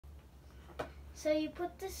So you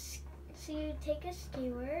put this. So you take a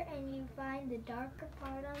skewer and you find the darker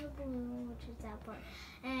part on the balloon, which is that part,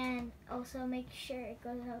 and also make sure it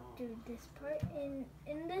goes up to this part in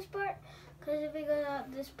this part, because if it goes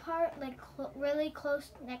up this part, like really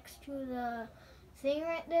close next to the thing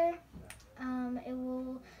right there, it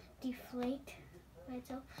will deflate by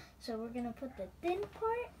itself. So we're gonna put the thin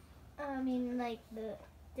part, like the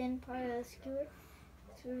thin part of the skewer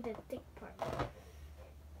through the thick part.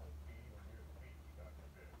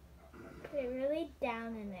 Put it really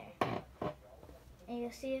down in there, and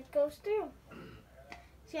you'll see it goes through.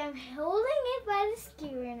 See, I'm holding it by the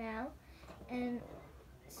skewer now, and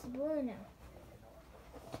it's the balloon now.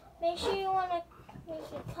 Make sure you want to make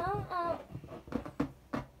it come out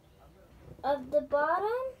of the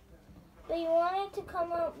bottom, but you want it to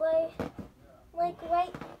come out by, like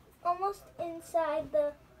right, almost inside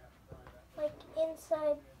the,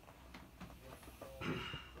 inside.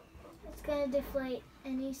 It's gonna deflate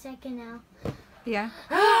any second now. Yeah.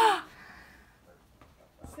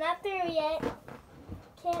 It's not through yet.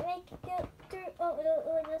 Can't make it go through. Oh,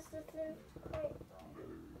 that's the thin part.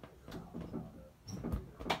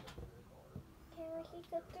 Can't make it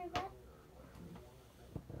go through that.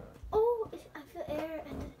 Oh, I feel air at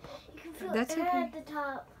the. You can feel That's air okay. at the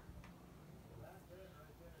top.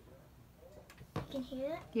 You can hear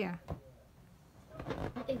that? Yeah.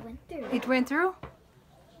 It went through. It went through?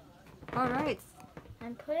 All right.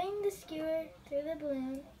 I'm putting the skewer through the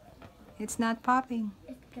balloon. It's not popping.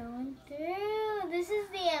 It's going through. This is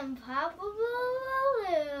the Unpoppable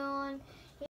Balloon.